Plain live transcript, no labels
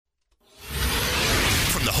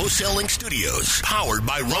Selling Studios, powered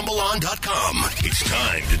by RumbleOn.com. It's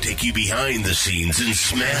time to take you behind the scenes in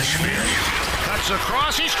Smashville. Cuts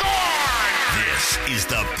across, he scored! This is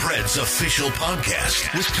the Preds official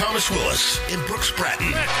podcast with Thomas Willis and Brooks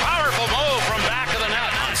Bratton. Powerful move from back of the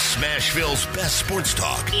net. On Smashville's best sports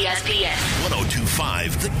talk. ESPN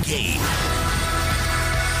 102.5 The Game.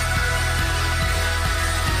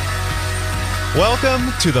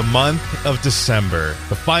 Welcome to the month of December,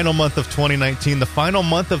 the final month of 2019, the final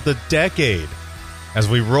month of the decade, as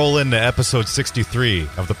we roll into episode 63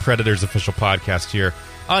 of the Predators official podcast here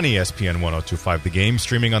on ESPN 102.5 The Game,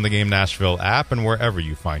 streaming on the Game Nashville app and wherever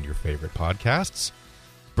you find your favorite podcasts.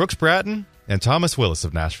 Brooks Bratton and Thomas Willis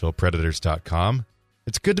of NashvillePredators.com.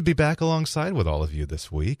 It's good to be back alongside with all of you this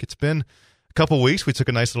week. It's been a couple weeks. We took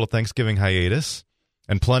a nice little Thanksgiving hiatus,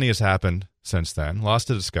 and plenty has happened since then. Lots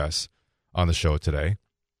to discuss on the show today,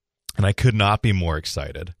 and I could not be more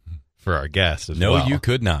excited for our guest as well. No, you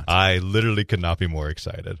could not. I literally could not be more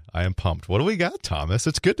excited. I am pumped. What do we got, Thomas?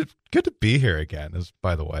 It's good to be here again.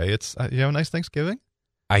 By the way, it's you have a nice Thanksgiving?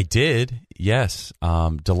 I did, yes.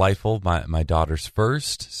 Delightful. My daughter's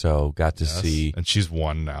first, so got to see. And she's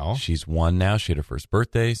one now. She's one now. She had her first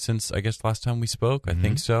birthday since, I guess, last time we spoke. I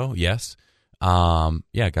think so, yes.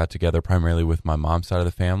 Got together primarily with my mom's side of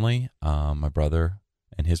the family. My brother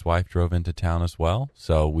and his wife drove into town as well.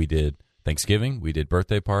 So we did Thanksgiving. We did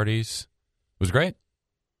birthday parties. It was great.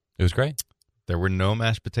 There were no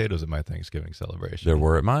mashed potatoes at my Thanksgiving celebration. There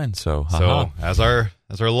were at mine. So as our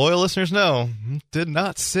loyal listeners know, did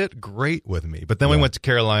not sit great with me. But then we went to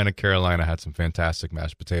Carolina. Carolina had some fantastic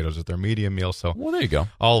mashed potatoes with their medium meal. So well, there you go.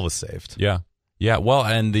 All was saved. Yeah. Yeah, well,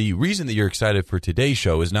 and the reason that you're excited for today's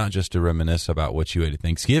show is not just to reminisce about what you ate at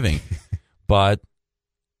Thanksgiving, but...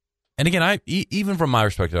 And again, even from my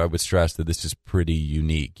perspective, I would stress that this is pretty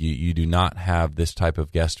unique. You do not have this type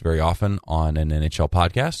of guest very often on an NHL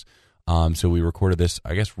podcast. So we recorded this,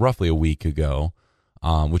 I guess, roughly a week ago,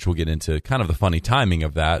 which we'll get into kind of the funny timing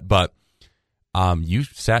of that. But you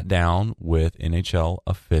sat down with NHL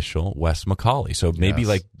official Wes McCauley. So maybe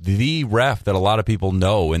like the ref that a lot of people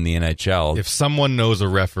know in the NHL. If someone knows a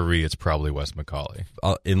referee, it's probably Wes McCauley.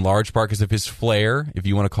 In large part because of his flair, if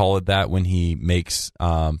you want to call it that, when he makes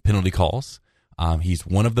penalty calls. He's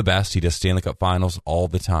one of the best. He does Stanley Cup Finals all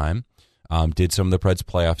the time. Did some of the Preds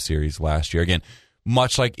playoff series last year. Again,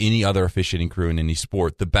 much like any other officiating crew in any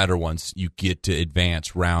sport, the better ones, you get to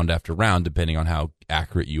advance round after round depending on how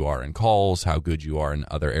accurate you are in calls, how good you are in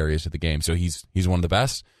other areas of the game. So he's one of the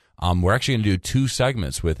best. We're actually going to do 2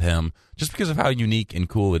 segments with him just because of how unique and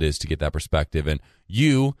cool it is to get that perspective. And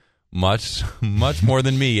you, much more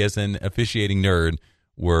than me as an officiating nerd,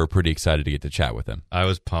 were pretty excited to get to chat with him. I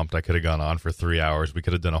was pumped. I could have gone on for 3 hours. We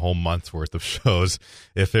could have done a whole month's worth of shows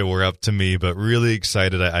if it were up to me, but really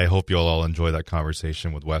excited. I hope you'll all enjoy that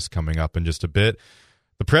conversation with Wes coming up in just a bit.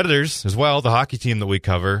 The Predators as well, the hockey team that we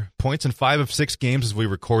cover, points in 5 of 6 games as we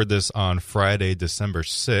record this on Friday, December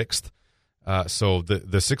 6th. So the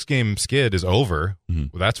 6-game skid is over.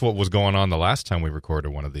 Mm-hmm. That's what was going on the last time we recorded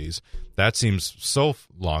one of these. That seems so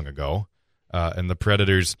long ago. And the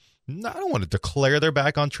Predators... I don't want to declare they're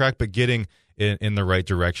back on track, but getting in the right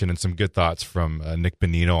direction, and some good thoughts from Nick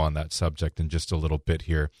Bonino on that subject in just a little bit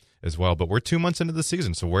here as well. But we're 2 months into the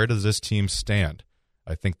season, so where does this team stand?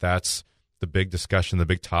 I think that's the big discussion, the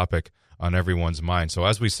big topic on everyone's mind. So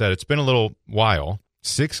as we said, it's been a little while.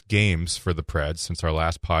 6 games for the Preds since our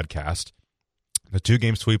last podcast. The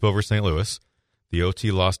 2-game sweep over St. Louis, the OT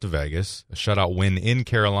loss to Vegas, a shutout win in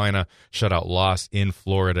Carolina, shutout loss in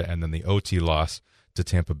Florida, and then the OT loss to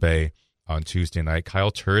Tampa Bay on Tuesday night.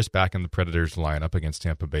 Kyle Turris back in the Predators lineup against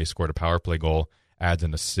Tampa Bay, scored a power play goal, adds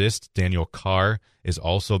an assist. Daniel Carr is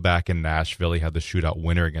also back in Nashville. He had the shootout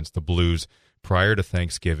winner against the Blues prior to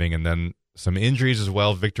Thanksgiving, and then some injuries as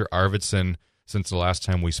well. Victor Arvidsson, since the last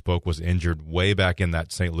time we spoke, was injured way back in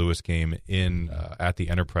that St. Louis game at the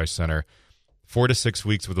Enterprise Center. 4 to 6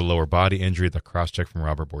 weeks with a lower body injury. The cross-check from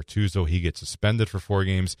Robert Bortuzzo. He gets suspended for 4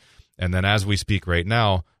 games. And then as we speak right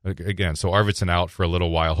now, again, so Arvidsson out for a little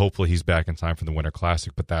while. Hopefully he's back in time for the Winter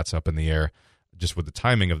Classic, but that's up in the air just with the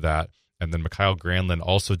timing of that. And then Mikael Granlund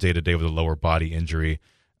also day-to-day with a lower body injury.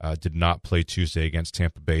 Did not play Tuesday against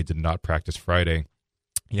Tampa Bay, did not practice Friday.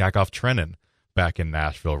 Yakov Trenin back in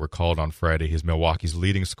Nashville, recalled on Friday. He's Milwaukee's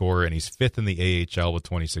leading scorer, and he's 5th in the AHL with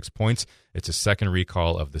 26 points. It's his second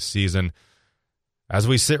recall of the season. As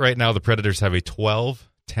we sit right now, the Predators have a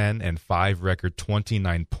 12-10-5 record,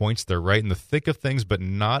 29 points. They're right in the thick of things, but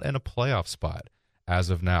not in a playoff spot as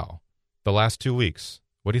of now. The last 2 weeks,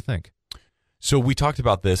 what do you think? So we talked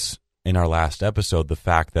about this in our last episode the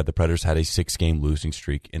fact that the Predators had a 6-game losing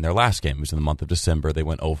streak in their last game. It was in the month of December. They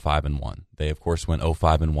went 0-5-1. They, of course, went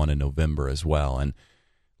 0-5-1 in November as well. And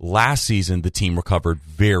last season, the team recovered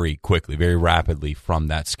very quickly, very rapidly from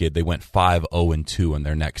that skid. They went 5-0-2 in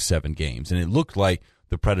their next 7 games. And it looked like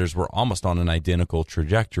the Predators were almost on an identical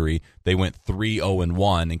trajectory. They went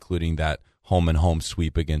 3-0-1, including that home-and-home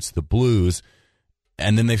sweep against the Blues.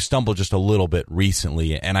 And then they've stumbled just a little bit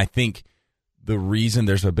recently. And I think the reason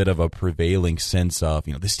there's a bit of a prevailing sense of,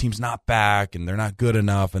 this team's not back and they're not good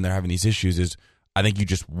enough and they're having these issues is I think you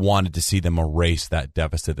just wanted to see them erase that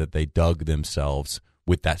deficit that they dug themselves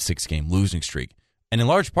with that 6-game losing streak. And in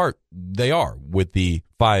large part, they are with the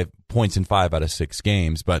 5 points in 5 out of 6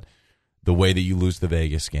 games. But the way that you lose the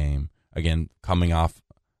Vegas game, again, coming off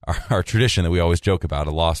our tradition that we always joke about,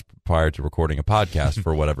 a loss prior to recording a podcast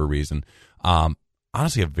for whatever reason,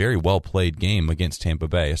 honestly, a very well-played game against Tampa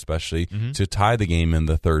Bay, especially to tie the game in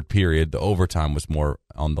the third period. The overtime was more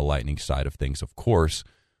on the Lightning side of things, of course,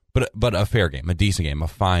 but a fair game, a decent game, a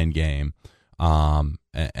fine game. And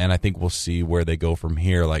I think we'll see where they go from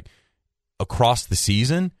here. Like, across the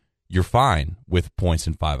season, you're fine with points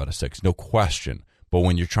in 5 out of 6, no question. But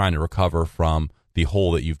when you're trying to recover from the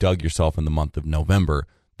hole that you've dug yourself in the month of November,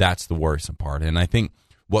 that's the worrisome part. And I think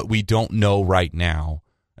what we don't know right now,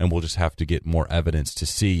 and we'll just have to get more evidence to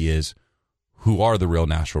see, is who are the real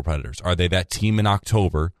Nashville Predators? Are they that team in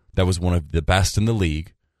October that was one of the best in the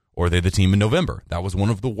league, or are they the team in November that was one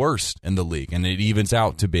of the worst in the league? And it evens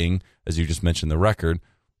out to being, as you just mentioned, the record,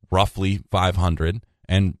 roughly 500,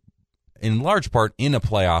 and in large part in a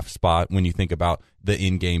playoff spot when you think about the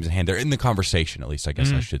in-games in hand. They're in the conversation, at least, I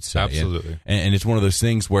guess I should say. Absolutely. And it's one of those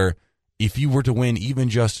things where if you were to win even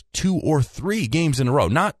just 2 or 3 games in a row,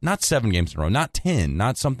 not 7 games in a row, not 10,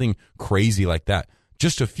 not something crazy like that,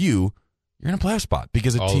 just a few, you're in a playoff spot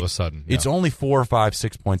because all of a sudden, it's only 4 or 5,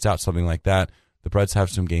 6 points out, something like that. The Preds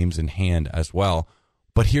have some games in hand as well.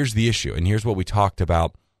 But here's the issue, and here's what we talked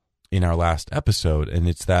about in our last episode, and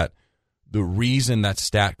it's that the reason that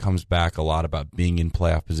stat comes back a lot about being in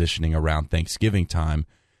playoff positioning around Thanksgiving time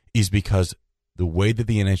is because the way that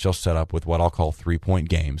the NHL set up with what I'll call 3-point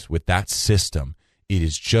games, with that system, it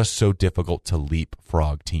is just so difficult to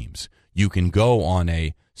leapfrog teams. You can go on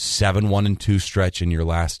a 7-1-2 stretch in your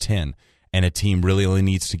last 10, and a team really only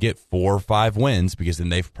needs to get 4 or 5 wins because then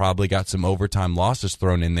they've probably got some overtime losses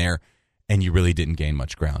thrown in there, and you really didn't gain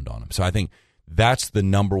much ground on them. So I think that's the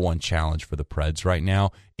number one challenge for the Preds right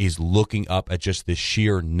now, is looking up at just the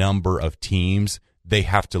sheer number of teams they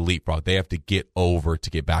have to leapfrog. They have to get over to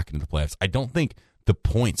get back into the playoffs. I don't think the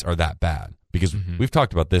points are that bad because we've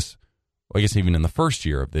talked about this, I guess, even in the first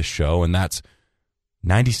year of this show, and that's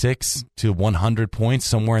 96 to 100 points,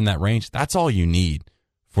 somewhere in that range. That's all you need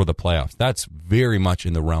for the playoffs. That's very much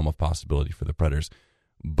in the realm of possibility for the Predators,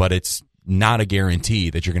 but it's not a guarantee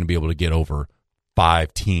that you're going to be able to get over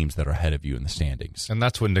 5 teams that are ahead of you in the standings. And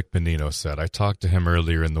that's what Nick Bonino said. I talked to him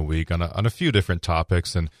earlier in the week on a few different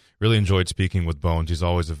topics and really enjoyed speaking with Bones. He's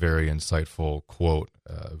always a very insightful quote,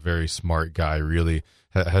 very smart guy, really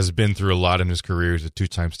has been through a lot in his career. He's a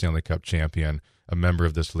 2-time Stanley Cup champion, a member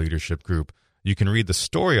of this leadership group. You can read the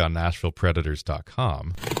story on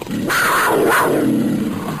NashvillePredators.com.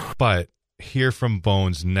 But hear from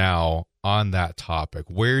Bones now on that topic.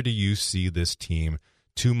 Where do you see this team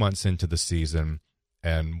 2 months into the season,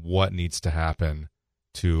 and what needs to happen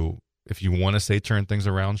to, if you want to say turn things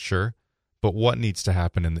around, sure, but what needs to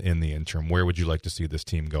happen in the interim? Where would you like to see this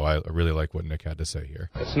team go? I really like what Nick had to say here.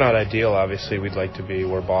 It's not ideal, obviously. We'd like to be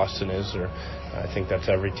where Boston is, or I think that's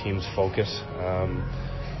every team's focus.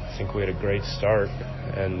 I think we had a great start,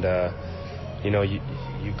 and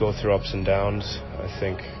you go through ups and downs. I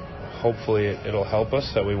think hopefully it'll help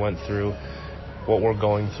us that we went through what we're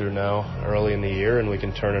going through now early in the year, and we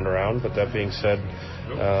can turn it around. But that being said,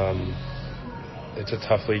 it's a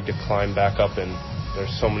tough league to climb back up in.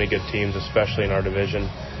 There's so many good teams, especially in our division,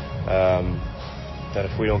 that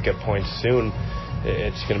if we don't get points soon,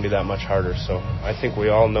 it's going to be that much harder. So I think we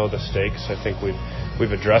all know the stakes. I think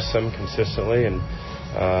we've addressed them consistently, and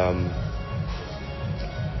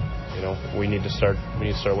we need to start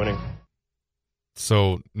winning.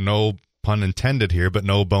 So no pun intended here, but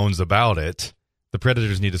no bones about it. The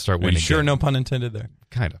Predators need to start winning. Are you sure no pun intended there?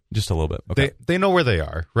 Kind of. Just a little bit. Okay. They know where they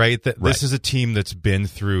are, right? Right. This is a team that's been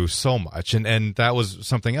through so much. And that was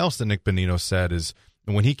something else that Nick Bonino said is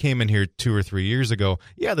when he came in here 2 or 3 years ago,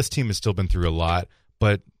 yeah, this team has still been through a lot,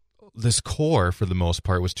 but this core, for the most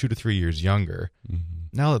part, was 2 to 3 years younger. Mm-hmm.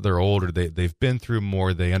 Now that they're older, they've been through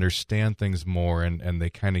more, they understand things more, and they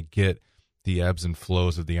kind of get the ebbs and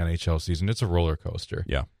flows of the NHL season. It's a roller coaster.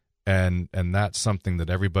 Yeah. And that's something that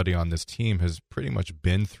everybody on this team has pretty much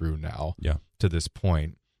been through now to this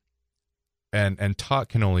point. And talk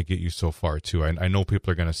can only get you so far, too. I know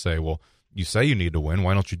people are going to say, well, you say you need to win.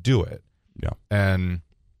 Why don't you do it? Yeah. And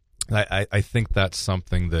I think that's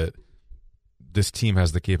something that this team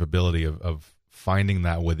has the capability of finding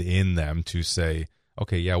that within them to say,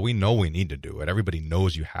 okay, yeah, we know we need to do it. Everybody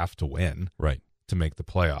knows you have to win to make the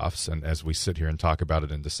playoffs. And as we sit here and talk about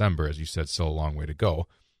it in December, as you said, still a long way to go.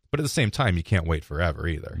 But at the same time, you can't wait forever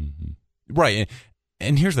either. Mm-hmm. Right.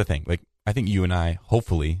 And here's the thing. Like, I think you and I,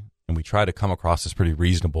 hopefully, and we try to come across as pretty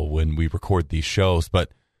reasonable when we record these shows,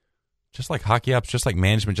 but just like hockey ops, just like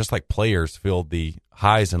management, just like players feel the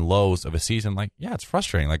highs and lows of a season, like, yeah, it's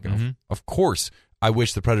frustrating. Like, of course, I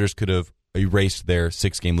wish the Predators could have erased their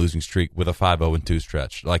 6-game losing streak with a 5-0-2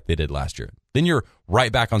 stretch like they did last year. Then you're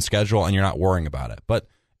right back on schedule and you're not worrying about it. But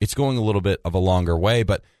it's going a little bit of a longer way.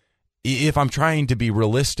 But if I'm trying to be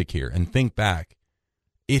realistic here and think back,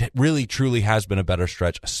 it really, truly has been a better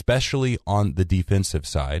stretch, especially on the defensive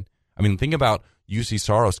side. I mean, think about UC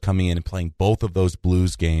Saros coming in and playing both of those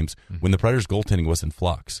Blues games when the Predators' goaltending was in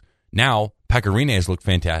flux. Now, Pecorine has looked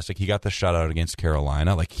fantastic. He got the shutout against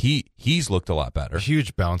Carolina. Like, he's looked a lot better. A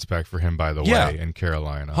huge bounce back for him, by the way, in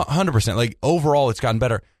Carolina. 100%. Like, overall, it's gotten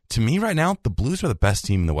better. To me right now, the Blues are the best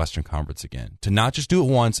team in the Western Conference again. To not just do it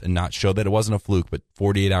once and not show that it wasn't a fluke, but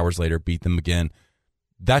 48 hours later beat them again,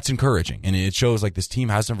 that's encouraging. And it shows like this team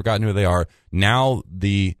hasn't forgotten who they are. Now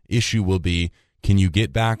the issue will be, can you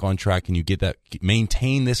get back on track? Can you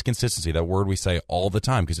maintain this consistency, that word we say all the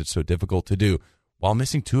time because it's so difficult to do, while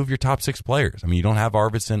missing 2 of your top 6 players? I mean, you don't have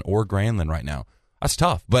Arvidsson or Granlund right now. That's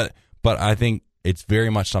tough. But I think it's very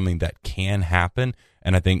much something that can happen.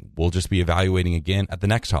 And I think we'll just be evaluating again at the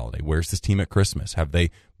next holiday. Where's this team at Christmas? Have they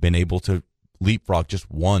been able to leapfrog just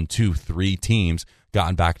 1, 2, 3 teams,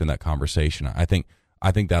 gotten back in that conversation? I think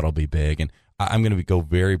that'll be big. And I'm going to go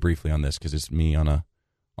very briefly on this because it's me on a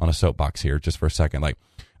soapbox here just for a second. Like,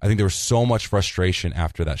 I think there was so much frustration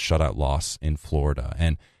after that shutout loss in Florida.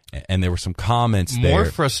 And there were some comments there. More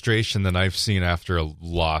frustration than I've seen after a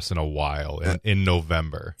loss in a while in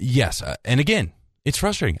November. Yes. And again, it's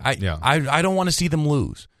frustrating. I don't want to see them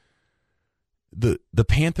lose. The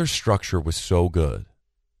Panthers' structure was so good.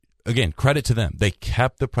 Again, credit to them. They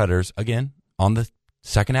kept the Predators, again, on the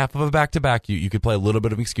second half of a back-to-back. You could play a little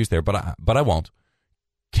bit of an excuse there, but I won't.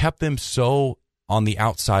 Kept them so on the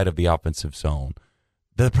outside of the offensive zone.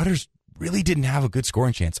 The Predators really didn't have a good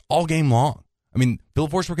scoring chance all game long. I mean, Bill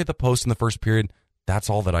Forsberg hit the post in the first period. That's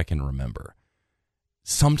all that I can remember.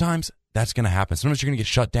 Sometimes that's going to happen. Sometimes you're going to get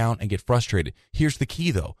shut down and get frustrated. Here's the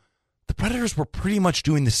key, though. The Predators were pretty much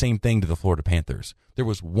doing the same thing to the Florida Panthers. There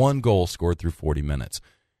was 1 goal scored through 40 minutes.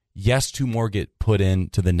 Yes, 2 more get put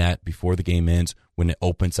into the net before the game ends when it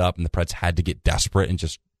opens up and the Preds had to get desperate and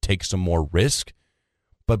just take some more risk.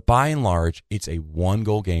 But by and large, it's a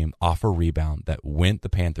 1-goal game off a rebound that went the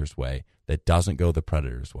Panthers' way, that doesn't go the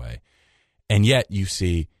Predators' way. And yet you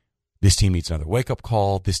see this team needs another wake-up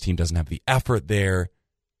call. This team doesn't have the effort there.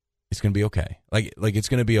 It's going to be okay. Like it's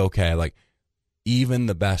going to be okay. Like, even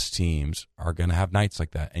the best teams are going to have nights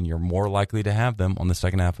like that, and you're more likely to have them on the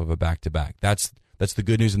second half of a back-to-back. That's the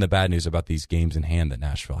good news and the bad news about these games in hand that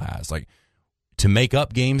Nashville has. Like, to make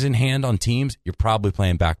up games in hand on teams, you're probably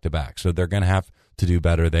playing back-to-back. So they're going to have to do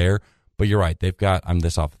better there. But you're right. They've got, I'm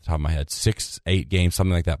this off the top of my head, 6-8 games,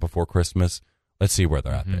 something like that before Christmas. Let's see where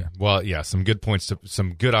they're at there. Well, yeah, some good points,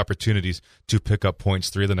 some good opportunities to pick up points.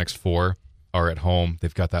 3 of the next 4 are at home.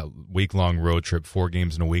 They've got that week-long road trip, 4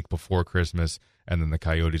 games in a week before Christmas, and then the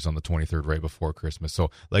Coyotes on the 23rd right before Christmas. So,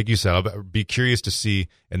 like you said, I'll be curious to see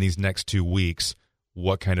in these next 2 weeks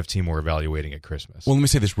what kind of team we're evaluating at Christmas. Well, let me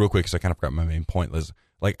say this real quick because I kind of forgot my main point, Liz.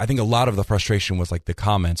 Like, I think a lot of the frustration was like the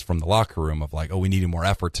comments from the locker room of like, oh, we needed more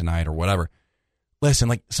effort tonight or whatever. Listen,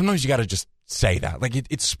 like, sometimes you got to just say that. Like,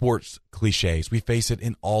 it's sports cliches. We face it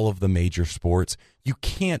in all of the major sports. You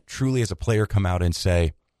can't truly, as a player, come out and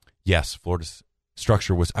say, yes, Florida's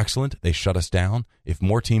structure was excellent. They shut us down. If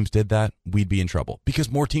more teams did that, we'd be in trouble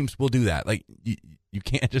because more teams will do that. Like, you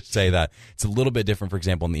can't just say that. It's a little bit different, for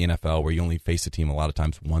example, in the NFL where you only face a team a lot of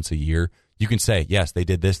times once a year. You can say, yes, they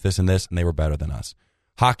did this, this, and this, and they were better than us.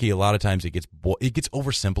 Hockey, a lot of times it gets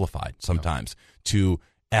oversimplified sometimes to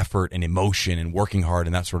effort and emotion and working hard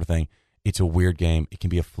and that sort of thing. It's a weird game. It can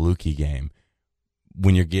be a fluky game.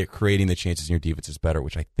 When you're creating the chances in your defense is better,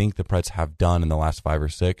 which I think the Preds have done in the last 5 or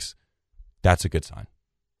 6, that's a good sign.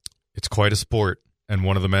 It's quite a sport, and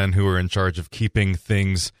one of the men who are in charge of keeping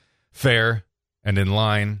things fair and in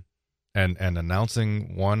line and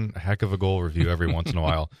announcing one heck of a goal review every once in a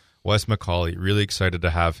while, Wes McCauley, really excited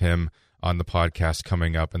to have him on the podcast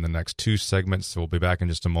coming up in the next 2 segments. So we'll be back in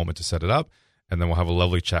just a moment to set it up, and then we'll have a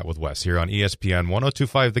lovely chat with Wes here on ESPN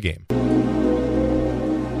 102.5 The Game.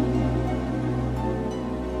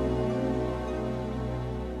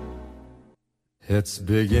 It's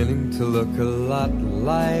beginning to look a lot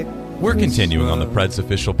like We're continuing on the Preds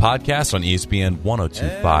official podcast on ESPN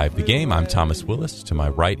 102.5 The Game. I'm Thomas Willis. To my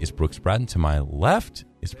right is Brooks Bratton. To my left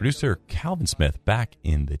is producer Calvin Smith, back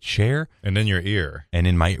in the chair. And in your ear. And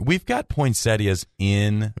in my... We've got poinsettias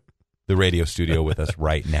in the radio studio with us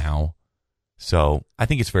right now. So I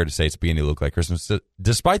think it's fair to say it's beginning to look like Christmas,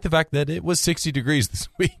 despite the fact that it was 60 degrees this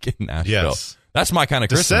week in Nashville. Yes. That's my kind of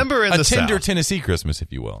Christmas. December in the Tender South. Tennessee Christmas,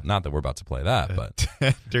 if you will. Not that we're about to play that, but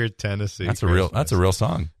Tender Tennessee. that's a real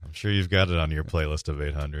song. I'm sure you've got it on your playlist of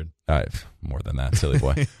 800. More than that, silly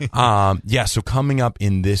boy. So coming up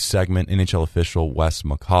in this segment, NHL official Wes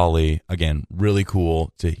McCauley. Again, really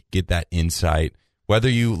cool to get that insight. Whether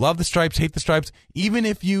you love the Stripes, hate the Stripes, even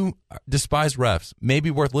if you despise refs, maybe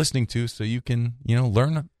worth listening to so you can,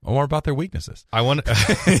 learn more about their weaknesses. I wanted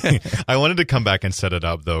to come back and set it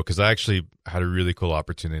up, though, because I actually had a really cool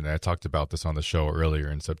opportunity, and I talked about this on the show earlier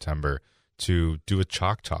in September, to do a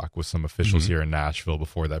chalk talk with some officials here in Nashville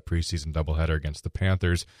before that preseason doubleheader against the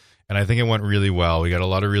Panthers. And I think it went really well. We got a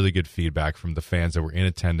lot of really good feedback from the fans that were in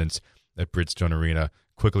attendance at Bridgestone Arena.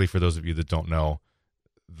 Quickly, for those of you that don't know,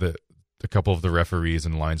 a couple of the referees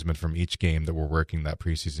and linesmen from each game that were working that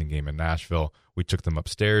preseason game in Nashville, we took them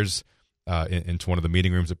upstairs into one of the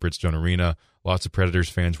meeting rooms at Bridgestone Arena. Lots of Predators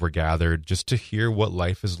fans were gathered just to hear what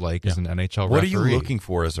life is like as an NHL referee. What are you looking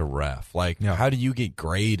for as a ref? How do you get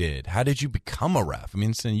graded? How did you become a ref? I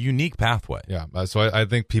mean, it's a unique pathway. Yeah, so I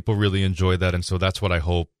think people really enjoy that, and so that's what I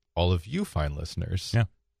hope all of you fine listeners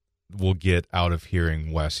will get out of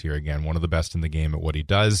hearing Wes here again. One of the best in the game at what he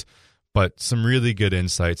does, but some really good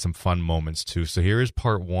insights, some fun moments too. So here is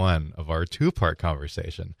part 1 of our 2-part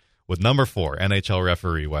conversation with number 4 NHL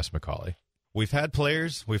referee Wes McCauley. We've had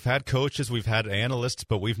players, we've had coaches, we've had analysts,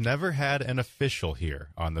 but we've never had an official here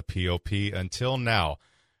on the POP until now.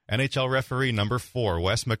 NHL referee number 4,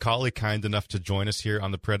 Wes McCauley, kind enough to join us here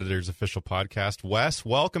on the Predators official podcast. Wes,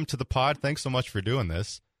 welcome to the pod. Thanks so much for doing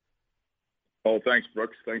this. Oh, thanks,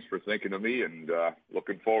 Brooks. Thanks for thinking of me, and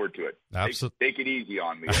looking forward to it. Absolutely. Take it easy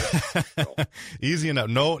on me. Easy enough.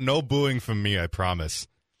 No booing from me, I promise.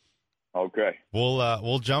 Okay.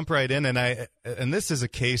 We'll jump right in, and this is a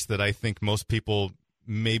case that I think most people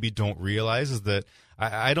maybe don't realize, is that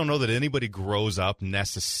I don't know that anybody grows up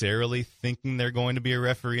necessarily thinking they're going to be a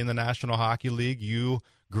referee in the National Hockey League. You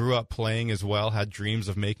grew up playing as well, had dreams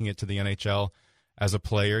of making it to the NHL. As a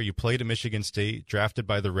player, you played at Michigan State, drafted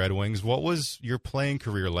by the Red Wings. What was your playing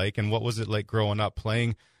career like, and what was it like growing up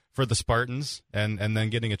playing for the Spartans and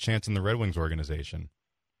then getting a chance in the Red Wings organization?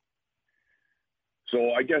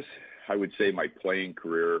 So I guess I would say my playing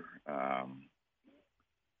career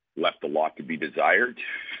left a lot to be desired.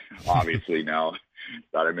 Obviously now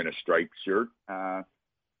that I'm in a striped shirt.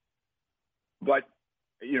 But,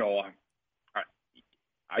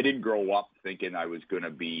 I didn't grow up thinking I was going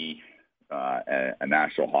to be a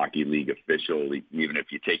National Hockey League official, even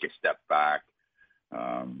if you take a step back.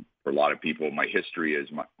 For a lot of people, my history is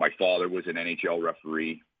my father was an NHL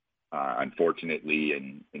referee. Unfortunately,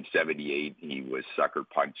 in 78, he was sucker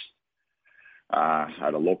punched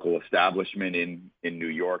at a local establishment in New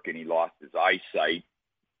York, and he lost his eyesight.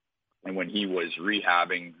 And when he was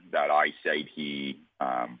rehabbing that eyesight, he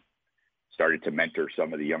started to mentor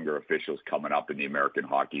some of the younger officials coming up in the American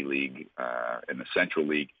Hockey League, in the Central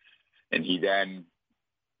League. And he then,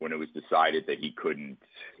 when it was decided that he couldn't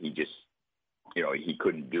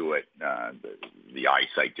do it, the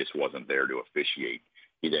eyesight just wasn't there to officiate.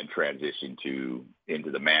 He then transitioned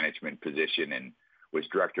into the management position and was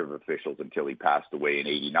director of officials until he passed away in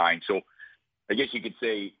 89. So I guess you could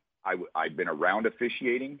say I've been around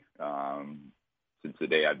officiating since the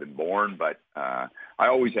day I've been born, but I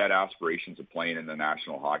always had aspirations of playing in the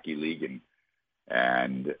National Hockey League,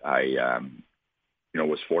 and I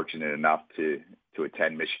was fortunate enough to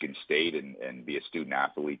attend Michigan State and be a student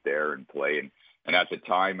athlete there and play. And at the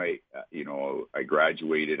time, I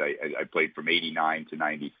graduated. I played from 89 to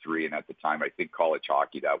 93, and at the time, I think college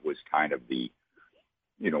hockey, that was kind of the,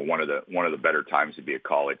 one of the better times to be a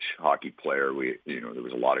college hockey player. There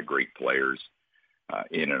was a lot of great players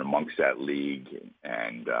in and amongst that league,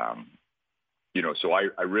 and so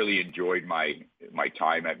I really enjoyed my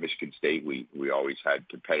time at Michigan State. We always had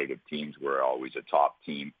competitive teams. We're always a top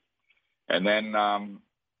team. And then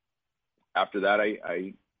after that,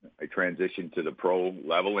 I transitioned to the pro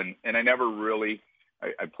level, and I never really –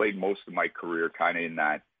 I played most of my career kind of in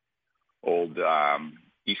that old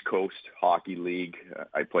East Coast Hockey League.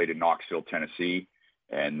 I played in Knoxville, Tennessee,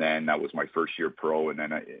 and then that was my first year pro, and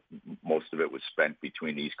then most of it was spent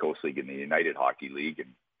between the East Coast League and the United Hockey League. And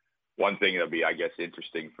one thing that'll be, I guess,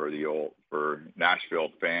 interesting for Nashville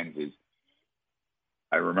fans is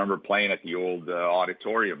I remember playing at the old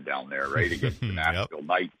auditorium down there, right, against the Nashville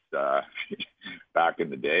Knights back in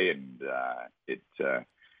the day, and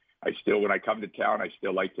I still, when I come to town, I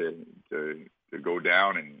still like to go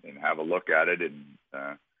down and have a look at it. And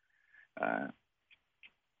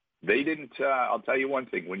they didn't. I'll tell you one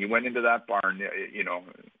thing: when you went into that barn,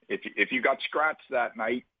 if you got scratched that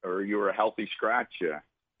night or you were a healthy scratch,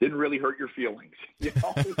 didn't really hurt your feelings.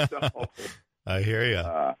 So, I hear you.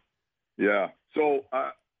 Yeah. So,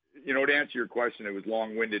 to answer your question, it was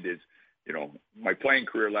long-winded. My playing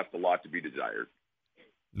career left a lot to be desired.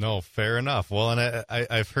 No, fair enough. Well, and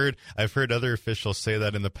I've heard other officials say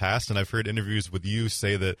that in the past, and I've heard interviews with you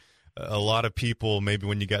say that a lot of people, maybe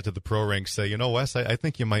when you got to the pro ranks, say, Wes, I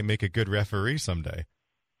think you might make a good referee someday.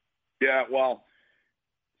 Yeah, well,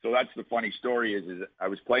 so that's the funny story is I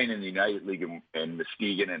was playing in the United League in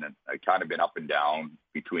Muskegon, and I kind of been up and down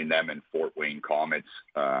between them and Fort Wayne Comets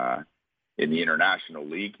in the International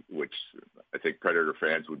League, which I think Predator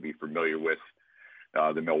fans would be familiar with.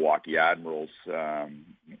 The Milwaukee Admirals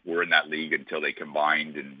were in that league until they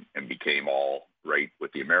combined and became all right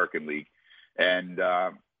with the American League. And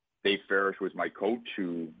Dave Farish was my coach,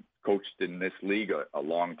 who coached in this league a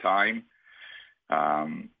long time.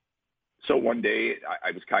 So one day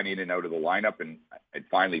I was kind of in and out of the lineup, and I'd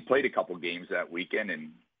finally played a couple games that weekend.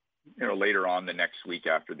 And later on the next week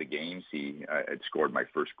after the games, he had scored my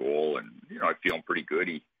first goal, and I'm feeling pretty good.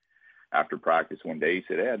 He, after practice one day, he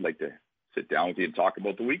said, "Hey, I'd like to sit down with you and talk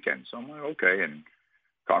about the weekend." So I'm like, okay. And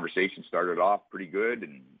conversation started off pretty good,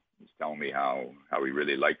 and he's telling me how he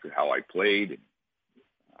really liked how I played, and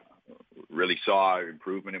really saw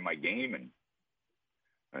improvement in my game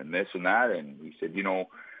and this and that. And he said,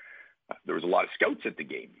 there was a lot of scouts at the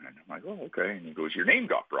game. And I'm like, oh, okay. And he goes, your name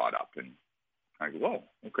got brought up. And I go, oh,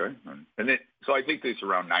 okay. And then, so I think this is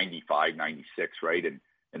around 95, 96, right? And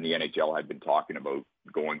the NHL had been talking about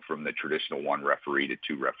going from the traditional one referee to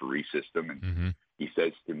two referee system. And he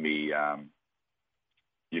says to me,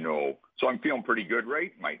 so I'm feeling pretty good,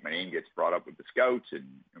 right? My name gets brought up with the scouts, and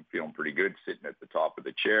I'm feeling pretty good sitting at the top of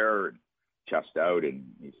the chair and chest out. And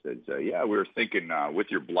he says, yeah, we were thinking with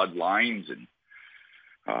your bloodlines and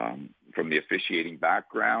from the officiating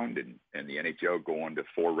background and the NHL going to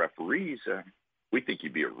 4 referees, we think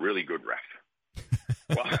you'd be a really good ref.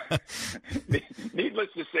 Well, needless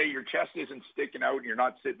to say, your chest isn't sticking out and you're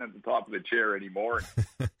not sitting at the top of the chair anymore.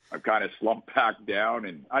 I've kind of slumped back down.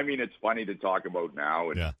 And I mean, it's funny to talk about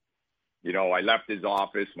now. And, I left his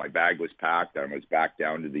office. My bag was packed. I was back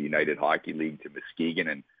down to the United Hockey League to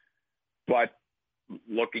Muskegon. But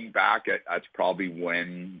looking back, that's probably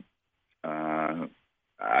when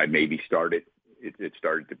I maybe started. It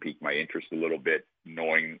started to pique my interest a little bit,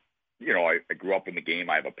 knowing, I grew up in the game.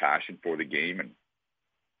 I have a passion for the game, and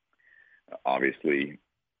obviously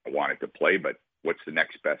I wanted to play, but what's the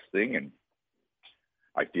next best thing? And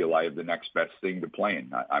I feel I have the next best thing to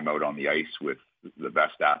playing. I'm out on the ice with the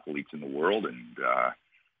best athletes in the world. And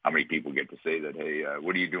how many people get to say that, hey,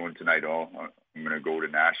 what are you doing tonight? Oh, I'm going to go to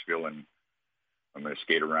Nashville and I'm going to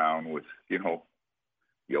skate around with,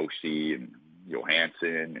 Yossi and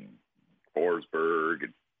Johansson and Forsberg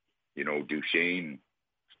and, Duchesne.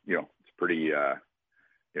 It's pretty,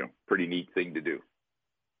 pretty neat thing to do.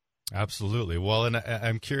 Absolutely. Well, and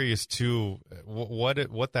I'm curious too,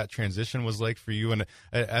 what that transition was like for you. And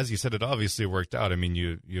as you said, it obviously worked out. I mean,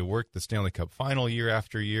 you worked the Stanley Cup final year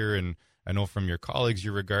after year, and I know from your colleagues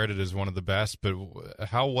you're regarded as one of the best. But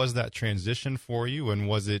how was that transition for you? And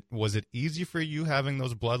was it easy for you having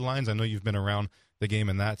those bloodlines? I know you've been around the game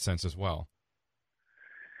in that sense as well.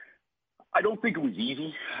 I don't think it was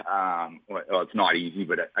easy. Well, it's not easy,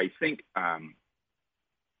 but I think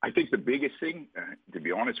the biggest thing, to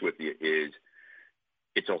be honest with you, is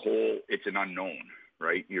it's an unknown,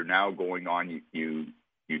 right? You're now going on, you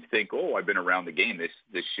think, oh, I've been around the game.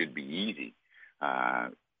 This should be easy,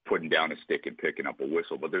 putting down a stick and picking up a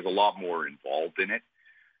whistle, but there's a lot more involved in it.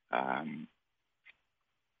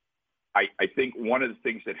 I think one of the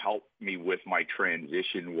things that helped me with my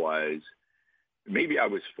transition was maybe I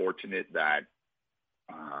was fortunate that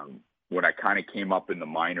when I kind of came up in the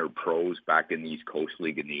minor pros back in the East Coast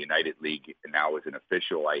League and the United League, and now as an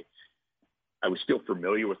official, I was still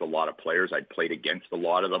familiar with a lot of players. I'd played against a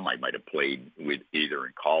lot of them. I might have played with either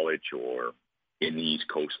in college or in the East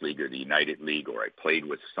Coast League or the United League, or I played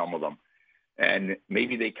with some of them. And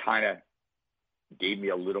maybe they kind of gave me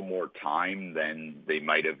a little more time than they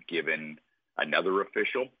might have given another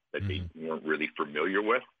official that they weren't really familiar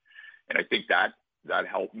with. And I think that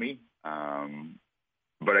helped me.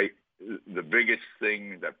 But the biggest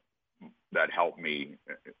thing that helped me,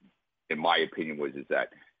 in my opinion, was that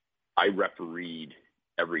I refereed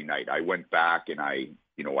every night. I went back and I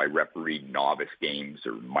refereed novice games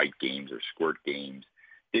or mite games or squirt games.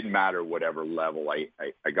 Didn't matter whatever level. I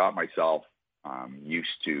got myself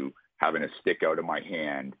used to having a stick out of my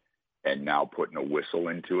hand and now putting a whistle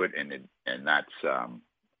into it, and that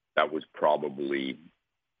was probably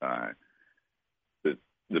the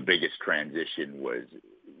biggest transition was,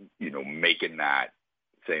 making that,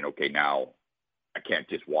 saying, okay, now I can't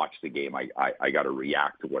just watch the game. I got to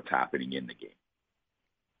react to what's happening in the game.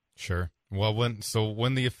 Sure. Well, when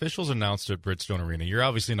the officials announced at Bridgestone Arena, you're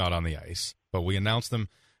obviously not on the ice, but we announced them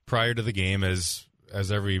prior to the game as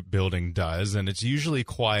every building does, and it's usually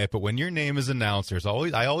quiet. But when your name is announced,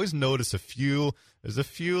 I always notice there's a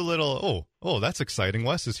few little, oh, that's exciting.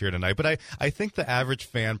 Wes is here tonight. But I think the average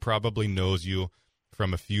fan probably knows you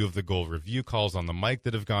from a few of the goal review calls on the mic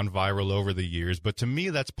that have gone viral over the years. But to me,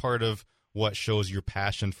 that's part of what shows your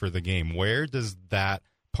passion for the game. Where does that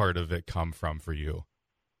part of it come from for you?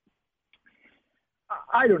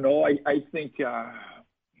 I don't know. I think, I've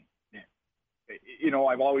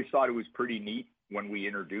always thought it was pretty neat when we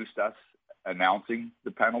introduced us announcing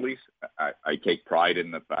the penalties. I take pride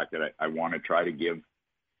in the fact that I want to try to give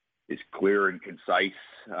as clear and concise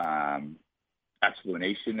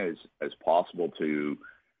explanation as possible to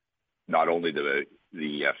not only the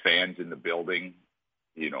fans in the building,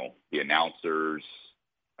 the announcers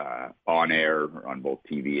on air on both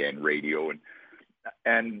TV and radio,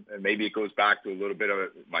 and maybe it goes back to a little bit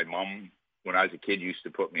of my mom when I was a kid used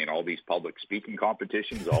to put me in all these public speaking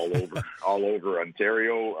competitions all over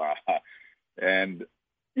Ontario, and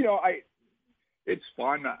it's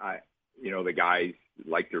fun. The guys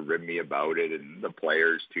like to rib me about it, and the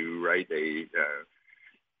players too, right?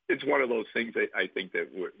 It's one of those things that I think that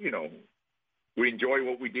we enjoy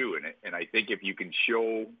what we do, and I think if you can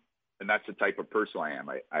show, and that's the type of person I am.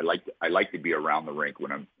 I like to be around the rink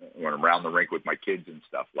when I'm around the rink with my kids and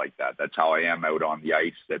stuff like that. That's how I am out on the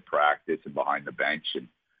ice at practice and behind the bench. And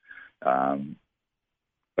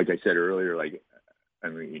like I said earlier, I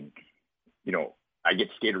get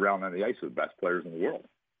skated around on the ice with the best players in the world.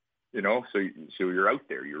 So you're out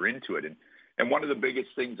there, you're into it, and one of the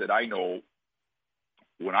biggest things that I know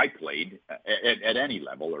when I played at any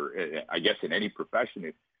level, or I guess in any profession,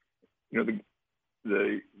 is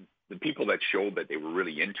the people that showed that they were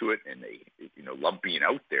really into it and they loved being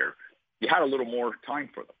out there, you had a little more time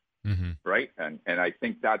for them, right? And I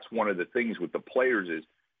think that's one of the things with the players is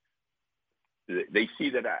they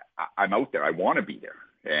see that I'm out there, I want to be there,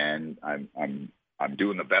 and I'm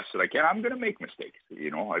doing the best that I can. I'm going to make mistakes.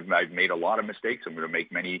 I've made a lot of mistakes. I'm going to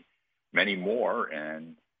make many, many more.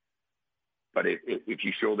 But if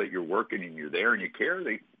you show that you're working and you're there and you care,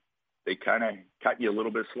 they kind of cut you a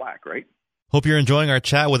little bit of slack, right? Hope you're enjoying our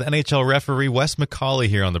chat with NHL referee Wes McCauley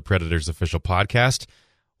here on the Predators official podcast.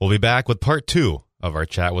 We'll be back with part 2 of our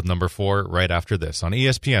chat with number 4 right after this on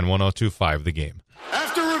ESPN 102.5 The Game.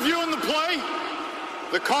 After reviewing the play,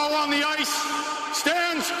 the call on the ice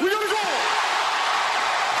stands. We got a goal.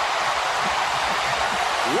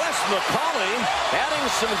 Wes McCauley adding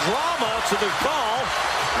some drama to the call,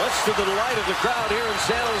 much to the delight of the crowd here in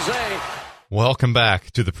San Jose. Welcome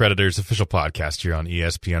back to the Predators official podcast here on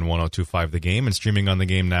ESPN 102.5 The Game and streaming on the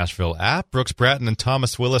Game Nashville app. Brooks Bratton and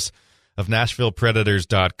Thomas Willis of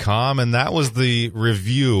NashvillePredators.com, and that was the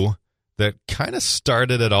review that kind of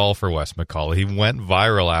started it all for Wes McCauley. He went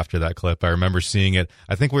viral after that clip. I remember seeing it.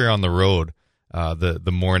 I think we were on the road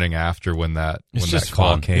the morning after when that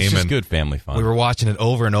call came. It's just and good family fun. We were watching it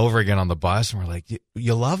over and over again on the bus, and we're like,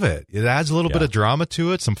 you love it. It adds a little bit of drama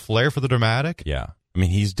to it, some flair for the dramatic. Yeah. I mean,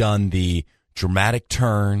 he's done the dramatic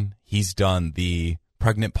turn. He's done the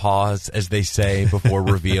pregnant pause, as they say, before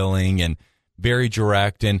revealing, and very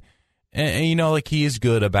direct. And he is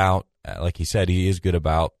good about, like he said, he is good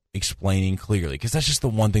about explaining clearly, because that's just the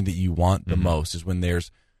one thing that you want the most is when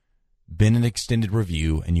there's been an extended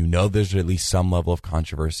review and there's at least some level of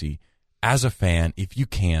controversy. As a fan, if you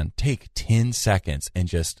can, take 10 seconds and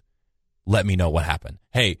just let me know what happened.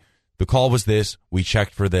 Hey, the call was this. We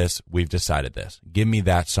checked for this. We've decided this. Give me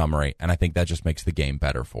that summary, and I think that just makes the game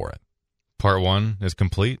better for it. Part 1 is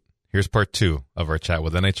complete. Here's part 2 of our chat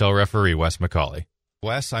with NHL referee Wes McCauley.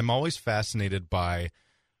 Wes, I'm always fascinated by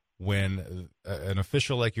when an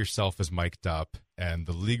official like yourself is mic'd up and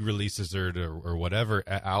the league releases it or whatever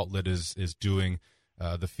outlet is doing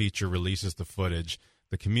the feature, releases the footage.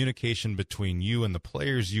 the communication between you and the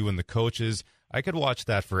players, you and the coaches. I could watch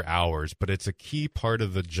that for hours, but it's a key part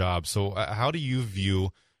of the job. So how do you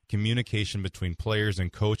view communication between players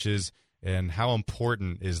and coaches, and how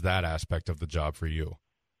important is that aspect of the job for you?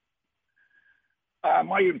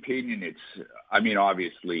 My opinion,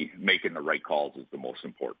 obviously making the right calls is the most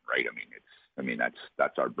important, right?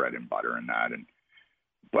 That's our bread and butter in that.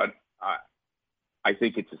 But I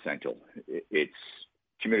think it's essential. It's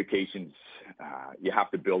communications. You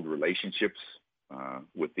have to build relationships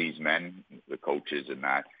with these men, the coaches, and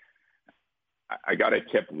that. I got a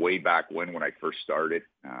tip way back when I first started,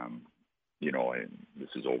 and this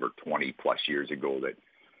is over 20 plus years ago, that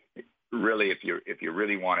really, if you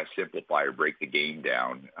really want to simplify or break the game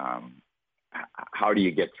down, how do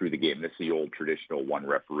you get through the game? This is the old traditional one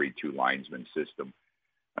referee, two linesman system.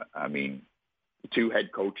 Two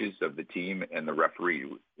head coaches of the team and the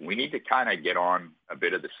referee, we need to kind of get on a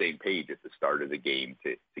bit of the same page at the start of the game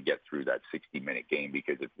to get through that 60-minute game.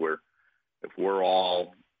 Because if we're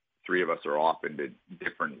all three of us are off into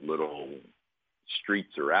different little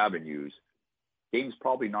streets or avenues, game's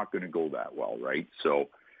probably not going to go that well, right? So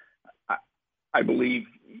I believe,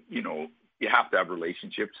 you have to have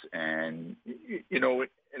relationships, and,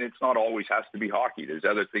 and it's not always has to be hockey. There's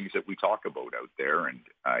other things that we talk about out there. And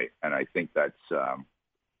I think that's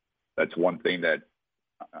one thing that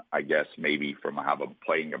I guess maybe from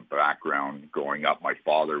playing a background growing up, my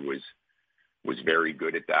father was very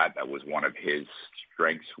good at that. That was one of his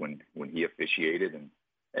strengths when he officiated.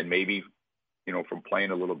 And maybe, from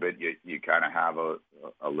playing a little bit, you kind of have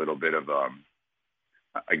a little bit of,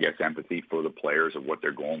 I guess, empathy for the players of what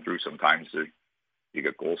they're going through. Sometimes you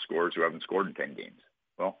get goal scorers who haven't scored in 10 games.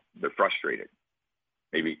 Well, they're frustrated.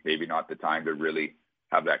 Maybe not the time to really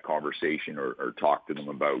have that conversation or talk to them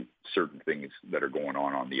about certain things that are going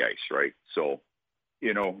on the ice, right? So,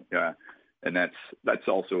 and that's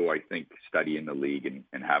also, I think, studying the league and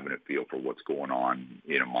having a feel for what's going on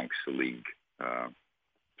in amongst the league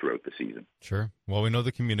throughout the season. Sure. Well, we know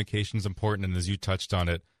the communication is important, and as you touched on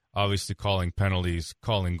it, obviously calling penalties,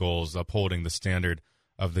 calling goals, upholding the standard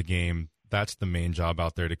of the game, that's the main job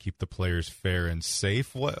out there to keep the players fair and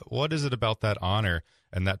safe. What is it about that honor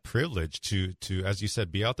and that privilege to, as you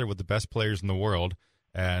said, be out there with the best players in the world,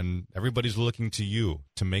 and everybody's looking to you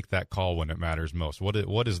to make that call when it matters most?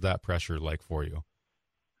 What is that pressure like for you?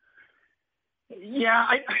 Yeah,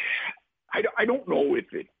 I don't know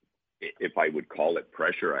if I would call it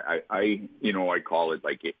pressure. I call it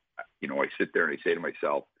like, I sit there and I say to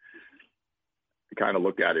myself, I kind of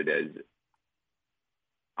look at it as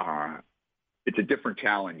it's a different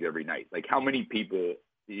challenge every night. Like, how many people,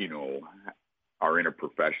 are in a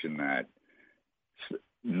profession that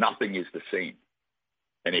nothing is the same?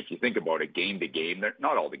 And if you think about it, game to game,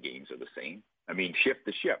 not all the games are the same. Shift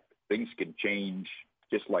to shift, things can change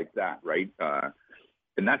just like that, right?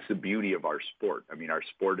 And that's the beauty of our sport. Our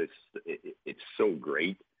sport it's so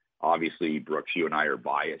great. Obviously, Brooks, you and I are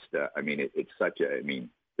biased. It's such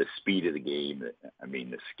the speed of the game.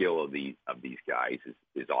 The skill of these guys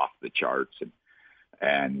is off the charts,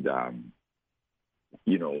 and I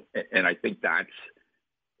think that's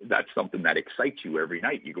something that excites you every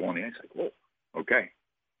night. You go on the ice like, whoa, okay,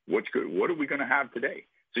 what's good? What are we going to have today?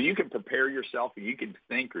 So you can prepare yourself, or you can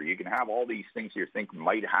think, or you can have all these things you think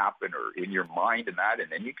might happen, or in your mind and that, and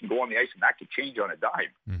then you can go on the ice and that could change on a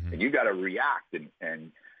dime, and you got to react and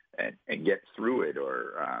get through it,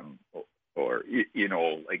 or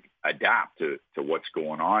adapt to what's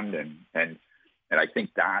going on, and I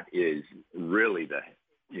think that is really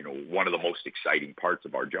one of the most exciting parts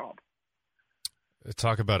of our job.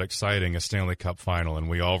 Talk about exciting, a Stanley Cup final, and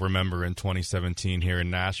we all remember in 2017 here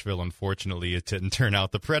in Nashville, unfortunately it didn't turn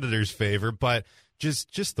out the Predators' favor, but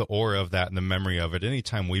just the aura of that and the memory of it,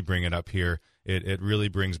 anytime we bring it up here, it really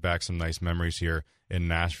brings back some nice memories here in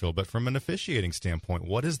Nashville. But from an officiating standpoint,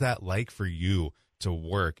 what is that like for you to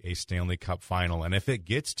work a Stanley Cup final? And if it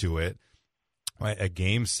gets to it, a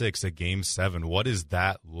Game 6, a Game 7, what is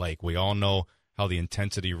that like? We all know how the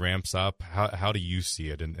intensity ramps up. How do you see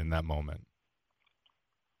it in that moment?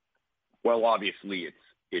 Well, obviously,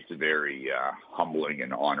 it's very humbling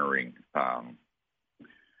and honoring,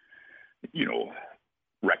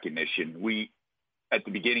 recognition. We, at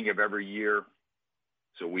the beginning of every year,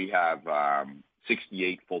 so we have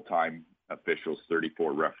 68 full-time officials,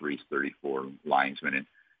 34 referees, 34 linesmen,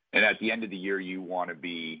 and at the end of the year, you want to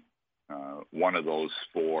be one of those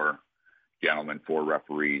 4 gentlemen, 4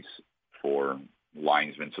 referees, 4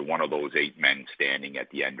 linesmen. So one of those 8 men standing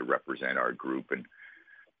at the end to represent our group,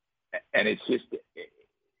 and it's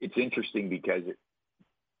interesting because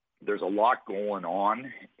there's a lot going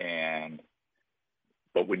on,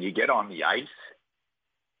 but when you get on the ice,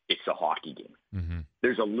 it's a hockey game. Mm-hmm.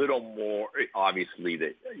 There's a little more, obviously,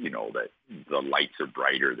 that that the lights are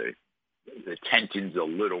brighter, the tension's a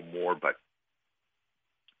little more, but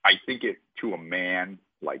I think it to a man,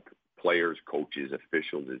 like players, coaches,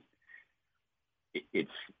 officials,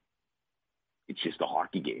 it's just a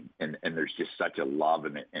hockey game, and there's just such a love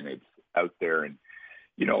in it, and it's out there, and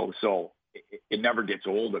so it never gets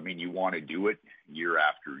old. I mean, you want to do it year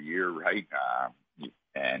after year, right?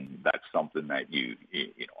 And that's something that you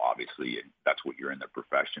obviously that's what you're in the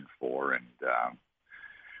profession for, and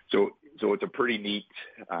so it's a pretty neat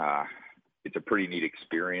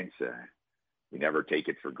experience. We never take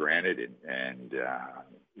it for granted, and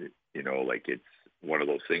like it's one of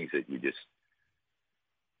those things that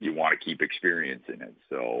you want to keep experiencing it.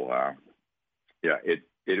 So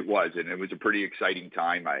it was, and it was a pretty exciting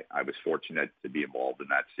time. I was fortunate to be involved in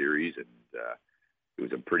that series, and it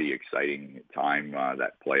was a pretty exciting time,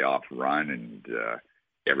 that playoff run, and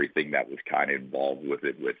everything that was kind of involved with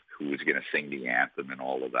it, with who was going to sing the anthem and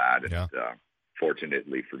all of that. And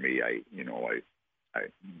fortunately for me, I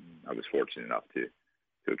was fortunate enough to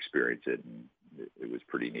experience it, and it was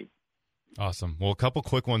pretty neat. Awesome. Well, a couple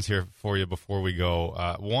quick ones here for you before we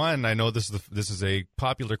go. One, I know this is a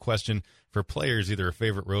popular question for players, either a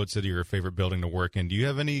favorite road city or a favorite building to work in. Do you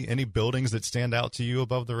have any buildings that stand out to you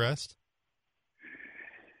above the rest?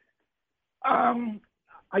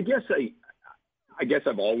 I guess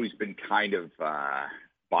I've always been kind of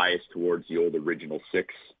biased towards the old Original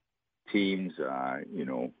Six teams.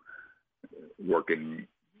 Working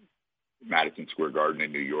Madison Square Garden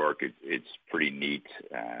in New York, it's pretty neat.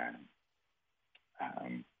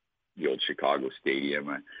 The old Chicago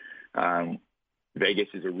Stadium. Vegas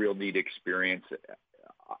is a real neat experience.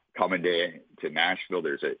 Coming to Nashville,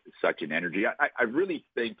 there's such an energy. I really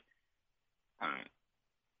think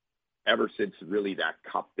ever since really that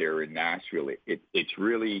cup there in Nashville, it's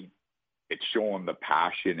showing the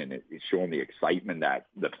passion, and it's showing the excitement that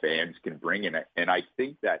the fans can bring in it. And I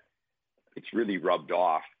think that it's really rubbed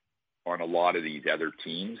off on a lot of these other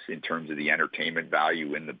teams in terms of the entertainment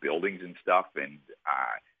value in the buildings and stuff. And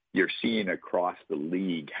you're seeing across the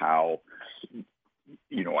league how,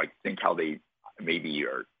 I think how they maybe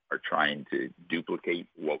are trying to duplicate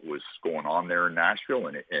what was going on there in Nashville.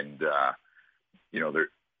 And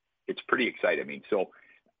it's pretty exciting. I mean, so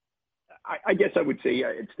I guess I would say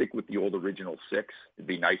I'd stick with the old Original Six. It'd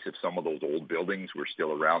be nice if some of those old buildings were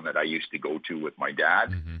still around that I used to go to with my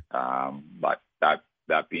dad. Mm-hmm. But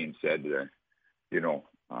that being said,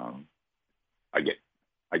 I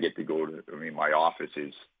get to go to. I mean, my office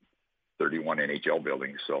is 31 NHL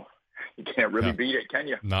buildings, so you can't really beat it, can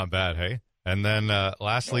you? Not bad, hey. And then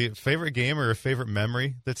lastly, favorite game or a favorite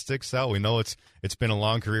memory that sticks out? We know it's been a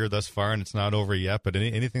long career thus far, and it's not over yet. But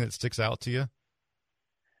anything that sticks out to you?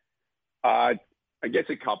 I guess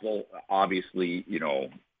a couple. Obviously,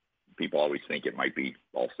 people always think it might be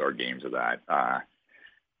all-star games of that.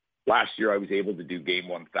 Last year, I was able to do Game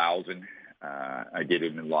 1000. I did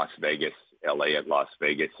it in Las Vegas, LA at Las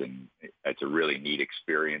Vegas, and it's a really neat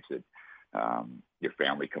experience. Your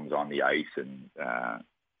family comes on the ice, and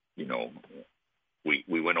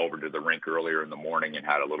we went over to the rink earlier in the morning and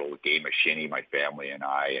had a little game of shinny, my family and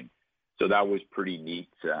I, and so that was pretty neat.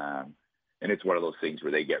 And it's one of those things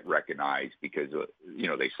where they get recognized because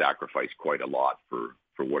they sacrifice quite a lot for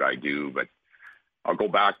what I do. But I'll go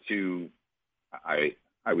back to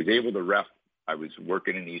I was able to ref. I was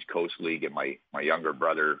working in the East Coast League, and my younger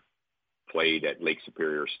brother played at Lake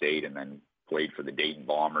Superior State and then played for the Dayton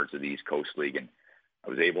Bombers of the East Coast League, and I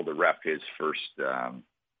was able to ref his first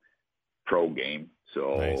pro game.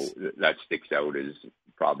 So nice. That sticks out as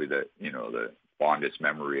probably the fondest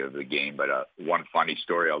memory of the game. But one funny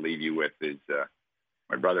story I'll leave you with is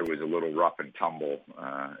my brother was a little rough and tumble,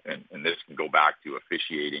 and this can go back to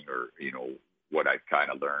officiating or what I've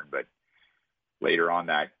kind of learned. But later on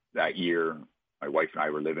that year, my wife and I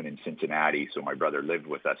were living in Cincinnati, so my brother lived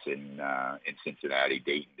with us in Cincinnati,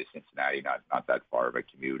 Dayton to Cincinnati, not that far of a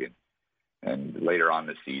commute. And later on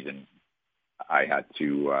this season, I had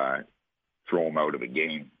to throw him out of a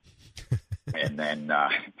game. And then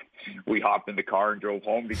we hopped in the car and drove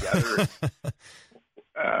home together.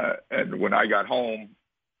 And when I got home,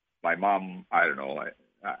 my mom, I don't know,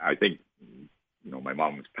 I think, my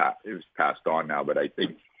mom was passed on now, but I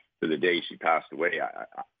think to the day she passed away,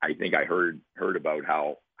 I think I heard about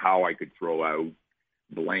how I could throw out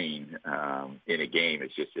Blaine in a game.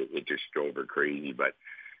 It just drove her crazy. But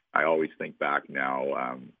I always think back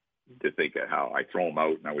now to think of how I throw him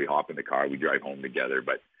out. Now we hop in the car, we drive home together.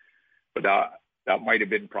 But that might have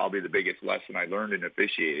been probably the biggest lesson I learned in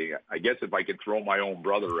officiating. I guess if I could throw my own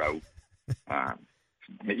brother out,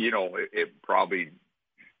 it probably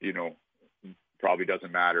probably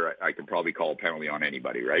doesn't matter. I can probably call a penalty on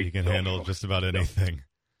anybody, right? You can handle just about anything.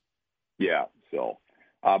 Yeah. So,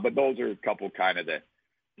 but those are a couple kind of that,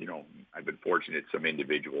 I've been fortunate, some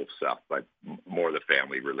individual stuff, but more the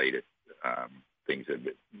family related things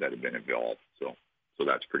that have been involved. So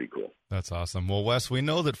that's pretty cool. That's awesome. Well, Wes, we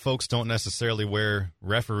know that folks don't necessarily wear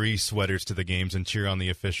referee sweaters to the games and cheer on the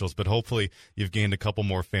officials, but hopefully you've gained a couple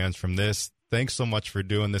more fans from this. Thanks so much for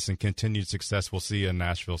doing this, and continued success. We'll see you in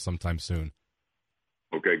Nashville sometime soon.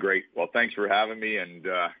 Okay, great. Well, thanks for having me, and,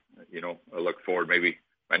 I look forward. Maybe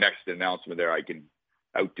my next announcement there, I can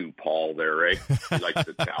outdo Paul there, right? He likes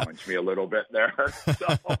to challenge me a little bit there.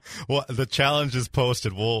 So. Well, the challenge is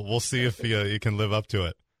posted. We'll see if you can live up to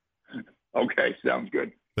it. Okay, sounds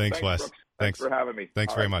good. Thanks, Wes. Brooks. Thanks for having me.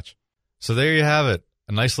 Thanks very much. So there you have it.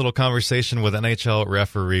 A nice little conversation with NHL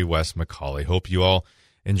referee Wes McCauley. Hope you all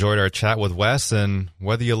enjoyed our chat with Wes, and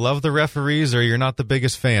whether you love the referees or you're not the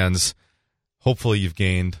biggest fans, hopefully you've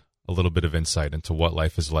gained a little bit of insight into what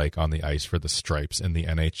life is like on the ice for the Stripes in the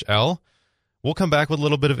NHL. We'll come back with a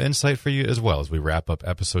little bit of insight for you as well as we wrap up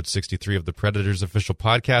episode 63 of the Predators Official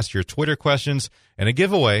Podcast, your Twitter questions, and a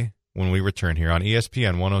giveaway when we return here on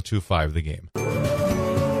ESPN 102.5 The Game.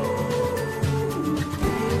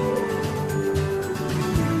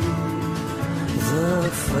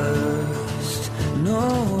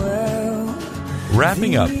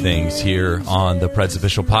 Wrapping up things here on the Preds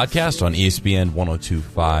Official Podcast on ESPN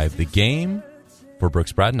 102.5 The Game. For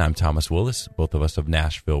Brooks Bratton, I'm Thomas Willis, both of us of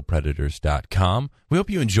NashvillePredators.com. We hope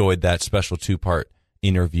you enjoyed that special two-part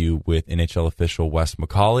interview with NHL official Wes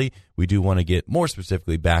McCauley. We do want to get more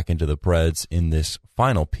specifically back into the Preds in this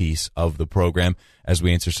final piece of the program as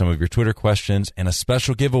we answer some of your Twitter questions and a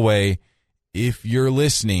special giveaway if you're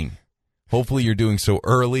listening. Hopefully you're doing so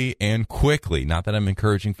early and quickly. Not that I'm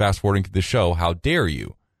encouraging fast-forwarding to the show. How dare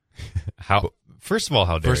you? First of all,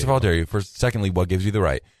 how dare you? First of all, dare you? Secondly, what gives you the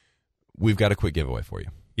right? We've got a quick giveaway for you.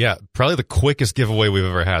 Yeah, probably the quickest giveaway we've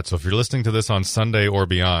ever had. So if you're listening to this on Sunday or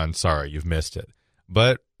beyond, sorry, you've missed it.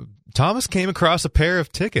 But Thomas came across a pair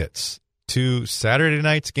of tickets to Saturday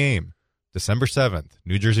night's game, December 7th,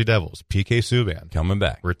 New Jersey Devils, PK Subban. Coming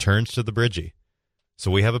back. Returns to the Bridgie.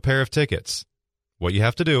 So we have a pair of tickets. What you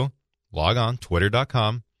have to do, log on,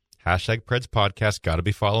 twitter.com, #Preds Podcast. Got to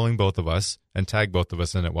be following both of us and tag both of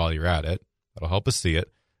us in it while you're at it. That'll help us see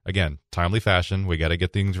it. Again, timely fashion. We got to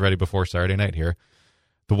get things ready before Saturday night here.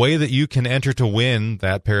 The way that you can enter to win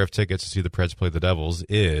that pair of tickets to see the Preds play the Devils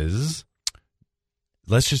is...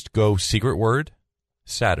 Let's just go secret word,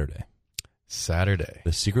 Saturday. Saturday.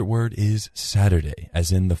 The secret word is Saturday,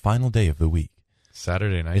 as in the final day of the week.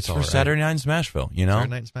 Saturday night. It's for Saturday night in Smashville, Saturday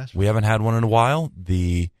night in Smashville. We haven't had one in a while.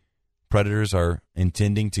 The Predators are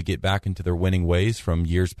intending to get back into their winning ways from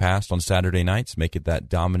years past on Saturday nights, make it that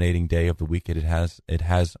dominating day of the week it has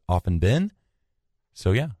often been.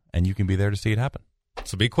 So, yeah, and you can be there to see it happen.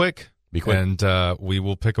 So be quick. Be quick. And we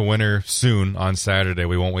will pick a winner soon on Saturday.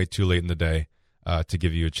 We won't wait too late in the day to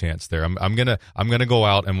give you a chance there. I'm gonna go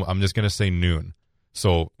out and I'm just gonna say noon.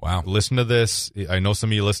 So wow, listen to this. I know some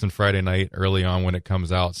of you listen Friday night early on when it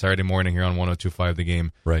comes out. Saturday morning here on 102.5 The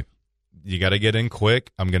Game. Right. You got to get in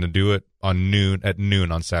quick. I'm going to do it at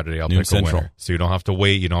noon on Saturday. I'll pick Central. a winner. So you don't have to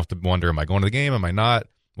wait. You don't have to wonder, am I going to the game? Am I not?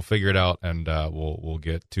 We'll figure it out, and we'll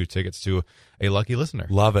get 2 tickets to a lucky listener.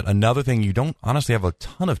 Love it. Another thing you don't honestly have a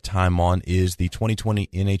ton of time on is the 2020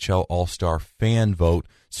 NHL All-Star fan vote.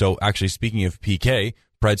 So actually, speaking of PK,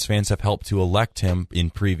 Preds fans have helped to elect him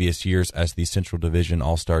in previous years as the Central Division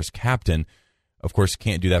All-Stars captain. Of course,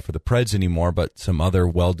 can't do that for the Preds anymore, but some other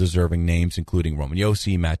well-deserving names, including Roman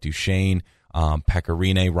Josi, Matt Duchene, Pekka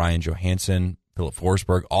Rinne, Ryan Johansson, Philip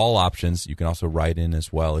Forsberg, all options. You can also write in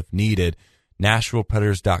as well if needed.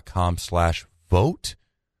 NashvillePredators.com/vote.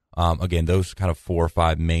 Again, those kind of 4 or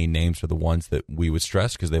 5 main names are the ones that we would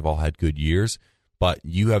stress because they've all had good years. But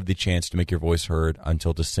you have the chance to make your voice heard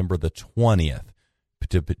until December the 20th.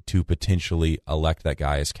 To potentially elect that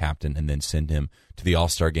guy as captain and then send him to the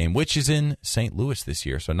All-Star game, which is in St. Louis this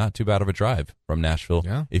year. So not too bad of a drive from Nashville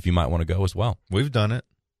if you might want to go as well. We've done it.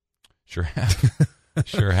 Sure have.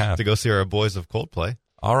 Sure have. To go see our boys of Coldplay.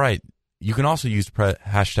 All right. You can also use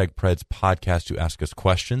 #Preds Podcast to ask us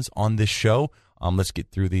questions on this show. Let's get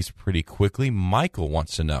through these pretty quickly. Michael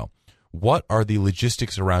wants to know, what are the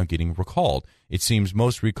logistics around getting recalled? It seems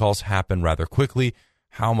most recalls happen rather quickly.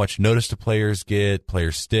 How much notice do players get,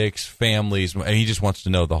 player sticks, families? And he just wants to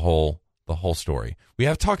know the whole story. We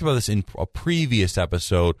have talked about this in a previous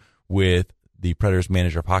episode with the Predators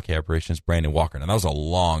manager of hockey operations, Brandon Walker. Now, that was a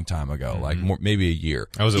long time ago, like maybe a year.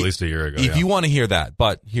 That was at least a year ago. If you want to hear that,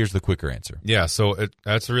 but here's the quicker answer. Yeah, so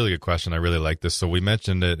that's a really good question. I really like this. So we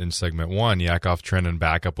mentioned it in segment 1, Yakov Trenin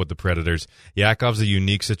back up with the Predators. Yakov's a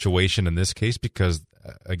unique situation in this case because,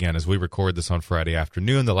 again, as we record this on Friday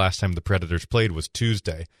afternoon, the last time the Predators played was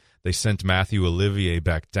Tuesday. They sent Matthew Olivier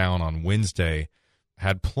back down on Wednesday,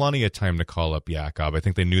 had plenty of time to call up Yakov. I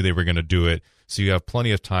think they knew they were going to do it, so you have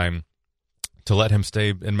plenty of time to let him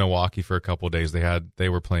stay in Milwaukee for a couple of days. They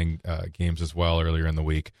were playing games as well earlier in the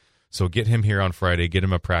week. So get him here on Friday, get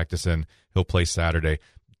him a practice in. He'll play Saturday.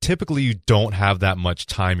 Typically, you don't have that much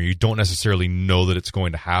time, or you don't necessarily know that it's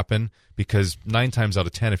going to happen because 9 times out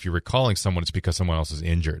of 10, if you're recalling someone, it's because someone else is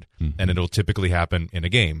injured. Mm-hmm. And it'll typically happen in a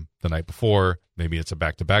game the night before. Maybe it's a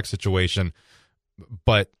back-to-back situation.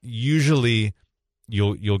 But usually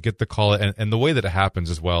you'll get the call, and the way that it happens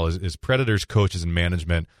as well is Predators coaches and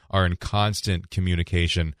management are in constant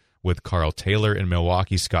communication with Carl Taylor in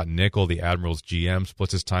Milwaukee. Scott Nickel, the Admirals GM,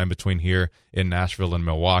 splits his time between here in Nashville and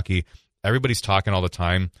Milwaukee. Everybody's talking all the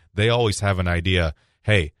time. They always have an idea.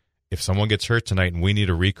 Hey, if someone gets hurt tonight and we need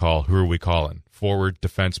a recall, who are we calling? Forward,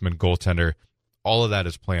 defenseman, goaltender. All of that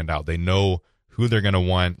is planned out. They know who they're going to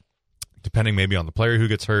want, depending maybe on the player who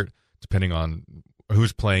gets hurt, depending on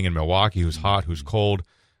who's playing in Milwaukee, who's hot, who's cold,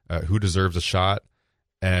 who deserves a shot.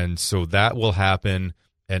 And so that will happen,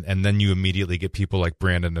 and then you immediately get people like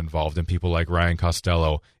Brandon involved and people like Ryan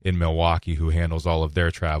Costello in Milwaukee who handles all of their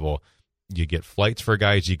travel. You get flights for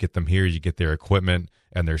guys, you get them here, you get their equipment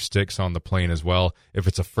and their sticks on the plane as well. If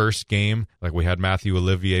it's a first game, like we had Matthew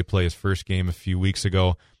Olivier play his first game a few weeks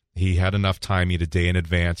ago, he had enough time, he had a day in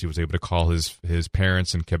advance. He was able to call his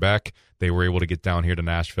parents in Quebec. They were able to get down here to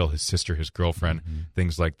Nashville, his sister, his girlfriend,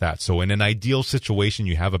 things like that. So in an ideal situation,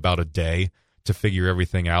 you have about a day to figure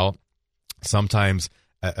everything out. Sometimes,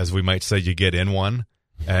 as we might say, you get in one,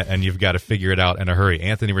 and you've got to figure it out in a hurry.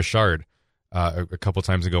 Anthony Richard, a couple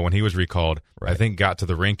times ago when he was recalled, I think got to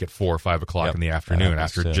the rink at 4 or 5 o'clock in the afternoon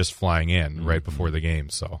after just flying in right before the game.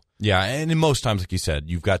 So yeah, and in most times, like you said,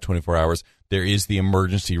 you've got 24 hours. There is the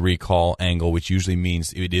emergency recall angle, which usually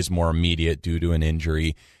means it is more immediate due to an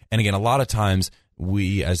injury. And again, a lot of times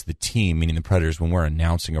we as the team, meaning the Predators, when we're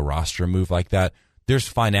announcing a roster move like that, there's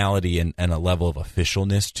finality and a level of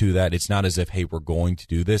officialness to that. It's not as if, hey, we're going to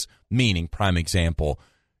do this, meaning, prime example,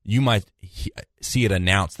 you might see it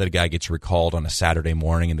announced that a guy gets recalled on a Saturday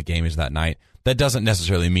morning and the game is that night. That doesn't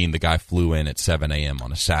necessarily mean the guy flew in at 7 a.m.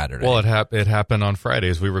 on a Saturday. Well, it happened on Friday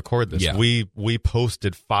as we record this. Yeah. We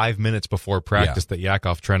posted 5 minutes before practice that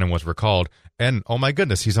Yakov Trenin was recalled, and oh my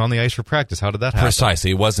goodness, he's on the ice for practice. How did that happen?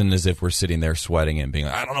 Precisely. It wasn't as if we're sitting there sweating and being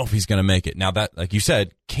like, I don't know if he's going to make it. Now that, like you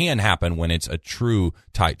said, can happen when it's a true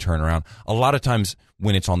tight turnaround. A lot of times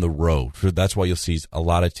when it's on the road. So that's why you'll see a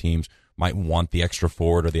lot of teams might want the extra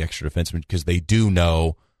forward or the extra defenseman because they do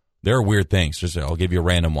know there are weird things. Just I'll give you a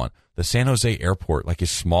random one. The San Jose airport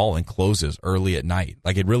is small and closes early at night.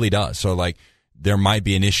 It really does. So there might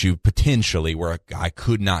be an issue potentially where a guy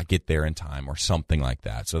could not get there in time or something like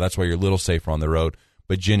that. So that's why you're a little safer on the road.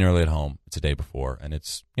 But generally at home, it's a day before, and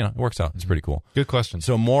it's it works out. It's pretty cool. Good question.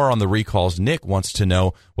 So more on the recalls. Nick wants to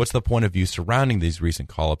know what's the point of view surrounding these recent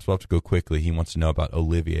call-ups. We'll have to go quickly. He wants to know about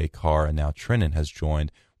Olivier Carr, and now Trenin has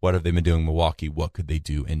joined. What have they been doing in Milwaukee? What could they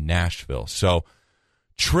do in Nashville? So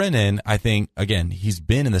Trenin, I think, again, he's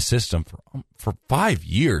been in the system for 5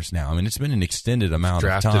 years now. I mean, it's been an extended amount of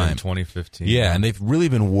time. Drafted in 2015. Yeah, and they've really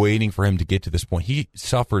been waiting for him to get to this point. He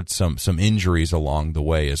suffered some injuries along the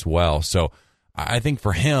way as well. So I think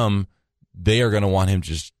for him, they are going to want him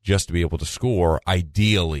just to be able to score,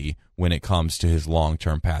 ideally, when it comes to his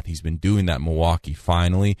long-term path. He's been doing that in Milwaukee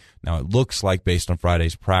finally. Now, it looks like, based on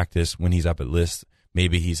Friday's practice, when he's up at list,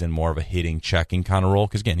 maybe he's in more of a hitting, checking kind of role.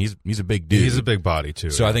 Because, again, he's a big dude. He's a big body, too.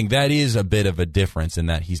 So I think that is a bit of a difference in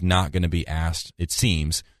that he's not going to be asked, it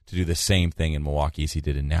seems, to do the same thing in Milwaukee as he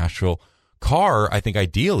did in Nashville. Carr, I think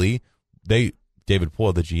ideally, David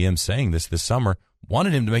Poile, the GM, saying this summer,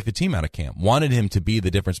 wanted him to make the team out of camp, wanted him to be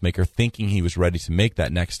the difference maker, thinking he was ready to make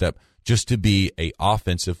that next step just to be a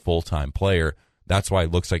offensive full-time player. That's why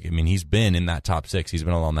it looks like, he's been in that top 6. He's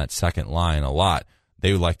been on that second line a lot.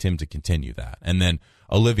 They would like him to continue that. And then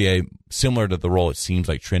Olivier, similar to the role it seems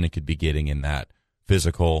like Trenin could be getting in that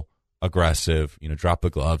physical, aggressive, drop the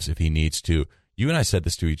gloves if he needs to. You and I said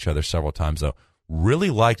this to each other several times, though. Really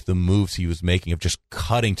liked the moves he was making of just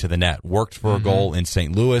cutting to the net. Worked for a goal in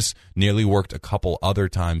St. Louis, nearly worked a couple other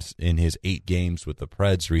times in his 8 games with the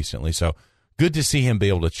Preds recently. So good to see him be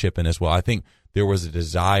able to chip in as well. I think there was a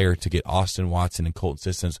desire to get Austin Watson and Colton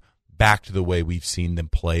Sissons back to the way we've seen them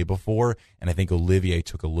play before, and I think Olivier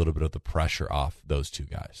took a little bit of the pressure off those two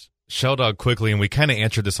guys. Sheldog quickly, and we kind of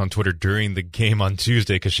answered this on Twitter during the game on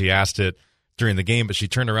Tuesday because she asked it during the game, but she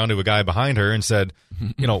turned around to a guy behind her and said,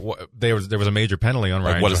 there was a major penalty on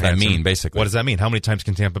Ryan What does Johansson. that mean, basically? What does that mean? How many times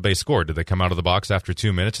can Tampa Bay score? Did they come out of the box after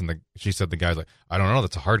 2 minutes? And she said the guy's like, I don't know.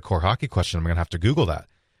 That's a hardcore hockey question. I'm going to have to Google that.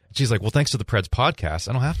 She's like, well, thanks to the Preds podcast,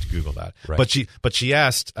 I don't have to Google that. Right. But she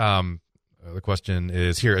asked, the question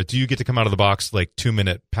is here, do you get to come out of the box like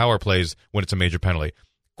 2-minute power plays when it's a major penalty?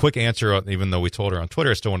 Quick answer, even though we told her on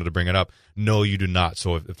Twitter, I still wanted to bring it up. No, you do not.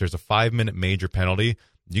 So if there's a 5-minute major penalty,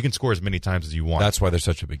 you can score as many times as you want. That's why there's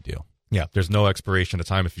such a big deal. Yeah, there's no expiration of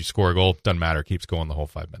time. If you score a goal, doesn't matter. It keeps going the whole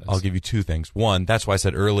 5 minutes. I'll give you two things. One, that's why I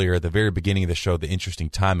said earlier at the very beginning of the show, the interesting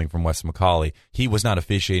timing from Wes McCauley. He was not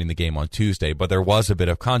officiating the game on Tuesday, but there was a bit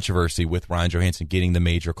of controversy with Ryan Johansson getting the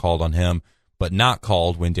major called on him, but not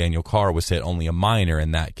called when Daniel Carr was hit, only a minor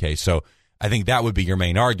in that case. So I think that would be your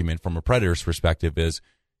main argument from a Predators perspective is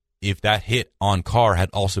if that hit on Carr had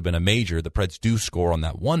also been a major, the Preds do score on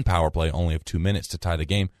that one power play, only of 2 minutes to tie the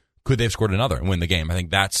game. Could they have scored another and win the game? I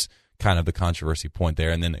think that's kind of the controversy point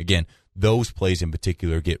there. And then, again, those plays in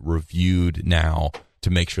particular get reviewed now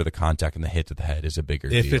to make sure the contact and the hit to the head is a bigger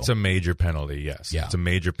deal. If it's a major penalty, yes. Yeah. It's a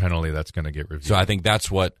major penalty that's going to get reviewed. So I think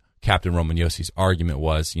that's what Captain Roman Yossi's argument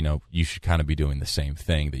was. You should kind of be doing the same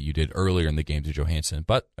thing that you did earlier in the game to Johansson.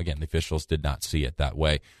 But, again, the officials did not see it that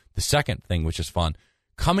way. The second thing, which is fun,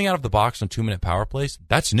 coming out of the box on 2-minute power plays,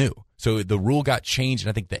 that's new. So the rule got changed in,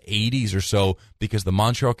 I think, the 80s or so because the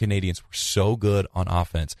Montreal Canadiens were so good on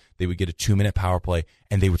offense. They would get a 2-minute power play,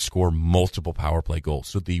 and they would score multiple power play goals.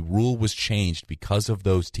 So the rule was changed because of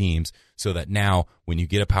those teams so that now when you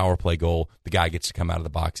get a power play goal, the guy gets to come out of the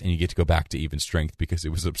box, and you get to go back to even strength because it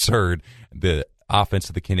was absurd. The offense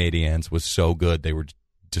of the Canadiens was so good, they were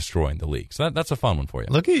destroying the league. So that's a fun one for you.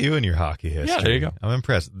 Look at you and your hockey history. Yeah, there you go. I'm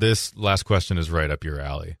impressed. This last question is right up your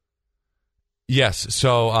alley. Yes.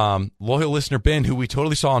 So loyal listener Ben, who we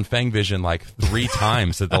totally saw on Fang Vision like 3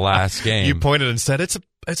 times at the last game. You pointed and said, it's a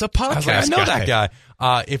podcast I was like, I know guy. that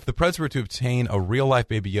guy. If the Preds were to obtain a real-life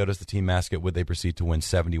Baby Yoda as the team mascot, would they proceed to win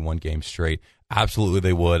 71 games straight? Absolutely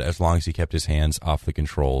they would, as long as he kept his hands off the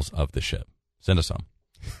controls of the ship. Send us some.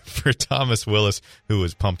 For Thomas Willis, who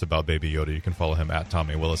is pumped about Baby Yoda, you can follow him at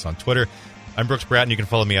Tommy Willis on Twitter. I'm Brooks Bratton. You can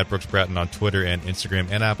follow me at Brooks Bratton on Twitter and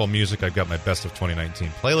Instagram and Apple Music. I've got my Best of 2019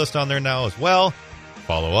 playlist on there now as well.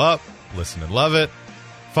 Follow up, listen and love it.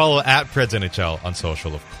 Follow at Preds NHL on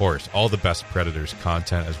social, of course. All the best Predators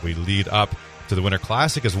content as we lead up to the Winter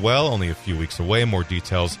Classic as well. Only a few weeks away. More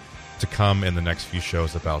details to come in the next few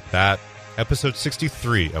shows about that. Episode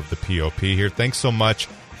 63 of the POP here. Thanks so much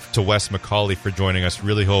to Wes McCauley for joining us.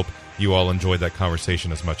 Really hope you all enjoyed that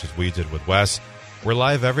conversation as much as we did with Wes. We're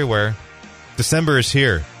live everywhere. December is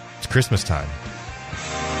here. It's Christmas time.